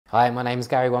Hi, my name is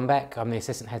Gary Wambeek. I'm the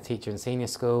Assistant Headteacher in Senior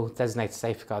School, Designated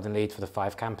Safeguarding Lead for the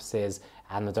 5 campuses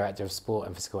and the Director of Sport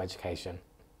and Physical Education.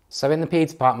 So in the PE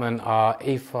department, our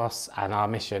ethos and our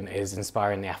mission is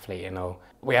inspiring the athlete in all.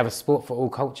 We have a sport for all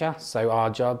culture, so our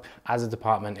job as a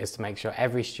department is to make sure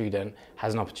every student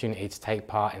has an opportunity to take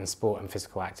part in sport and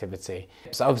physical activity.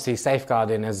 So obviously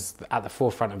safeguarding is at the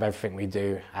forefront of everything we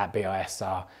do at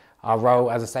BISR. Our role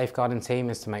as a safeguarding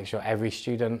team is to make sure every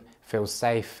student feels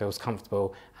safe, feels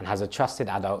comfortable and has a trusted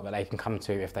adult that they can come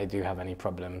to if they do have any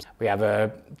problems. We have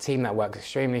a team that works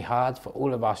extremely hard for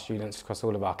all of our students across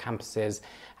all of our campuses,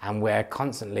 and we're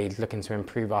constantly looking to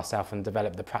improve ourselves and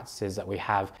develop the practices that we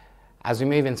have. As we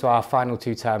move into our final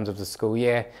 2 terms of the school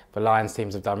year, the Lions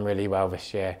teams have done really well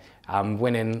this year,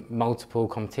 winning multiple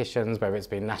competitions, whether it's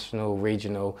been national,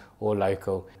 regional or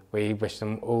local. We wish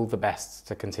them all the best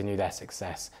to continue their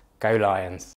success. Go Lions!